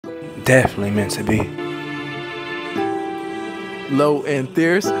definitely meant to be. Low and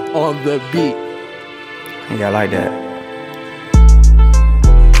fierce on the beat. Yeah, I like that.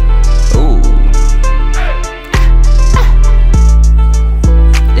 Ooh.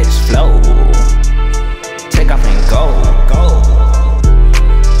 This flow. Take off and go.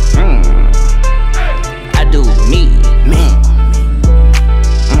 I do me.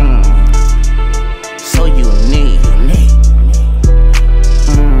 So unique.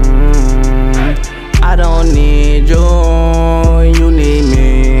 I don't need you, you need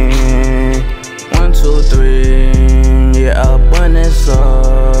me. 1, 2, 3, yeah, abundance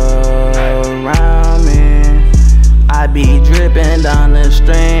around me. I be dripping down the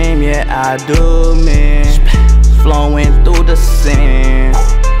stream, yeah, I do me. Flowing through the scene.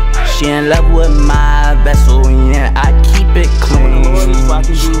 She in love with my vessel, yeah, I keep it clean.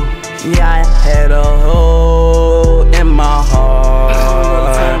 Yeah, I had a hole in my heart.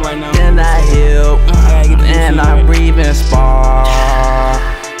 Then I heal, and I breathe and spark.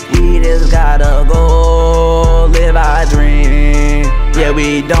 We just gotta go live our dream. Yeah,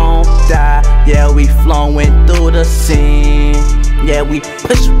 we don't die. Yeah, we flowing through the scene. Yeah, we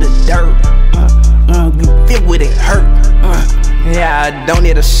push the dirt. We feel what it hurt. Yeah, I don't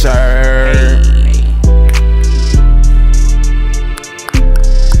need a shirt.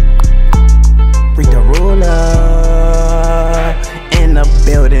 RikDaRula in the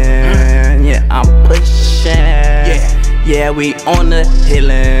building. Yeah, I'm pushing. Yeah, we on the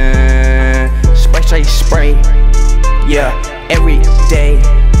healing. Spray. Yeah, every day.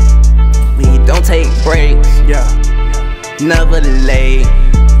 We don't take breaks. Yeah, never late.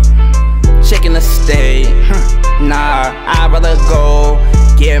 Checking the state. Nah, I'd rather go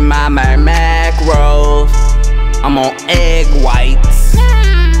get my macros. I'm on egg whites.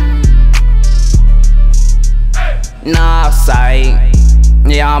 Nah, sight.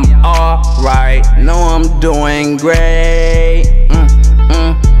 Yeah, I'm alright. No, I'm doing great.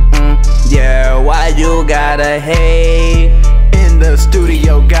 Yeah, why you gotta hate? In the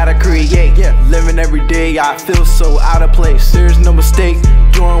studio, gotta create. Yeah, living every day, I feel so out of place. There's no mistake,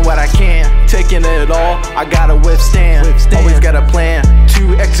 doing what I can. Taking it all, I gotta withstand. Always got a plan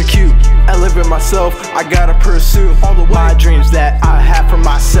to execute. Elevate myself, I gotta pursue all the my dreams that I have for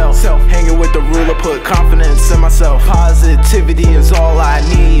myself. Hanging with the ruler, put confidence in myself. Positivity is all I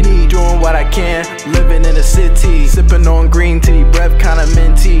need. Doing what I can, living in the city. Sipping on green tea, breath kinda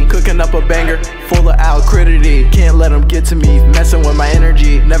minty. Cooking up a banger full of alacridity. Can't let them get to me, messing with my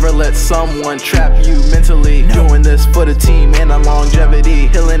energy. Never let someone trap you mentally. Doing this for the team and the longevity.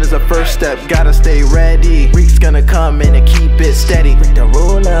 Healing is the first step, gotta stay ready. Reek's gonna come in and keep it steady.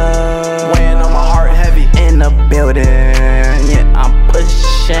 RikDaRula, weighing on my heart heavy. in the building, yeah, I'm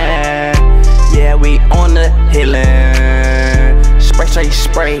pushing. Yeah, we on the healing.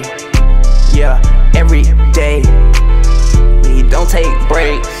 Spray. Yeah, every day. We don't take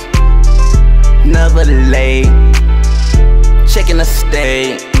breaks. Never late. Checking the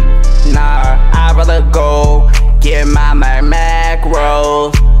state. Nah, I'd rather go get my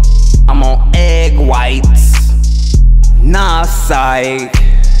macros. I'm on egg whites. Nah, psych.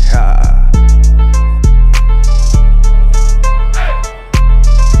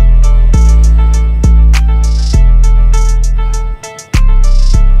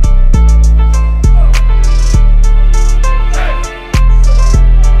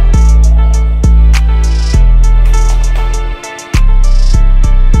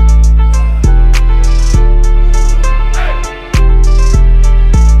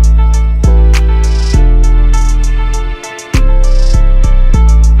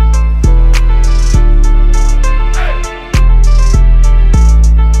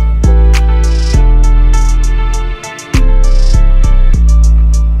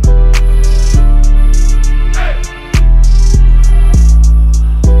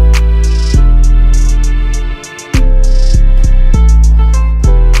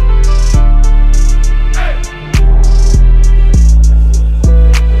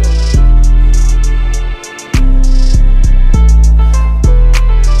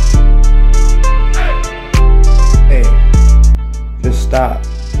 Stop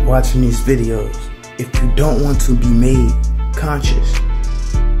watching these videos if you don't want to be made conscious.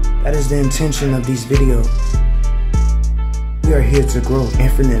 That is the intention of these videos. We are here to grow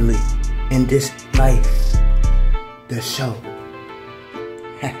infinitely in this life, the show.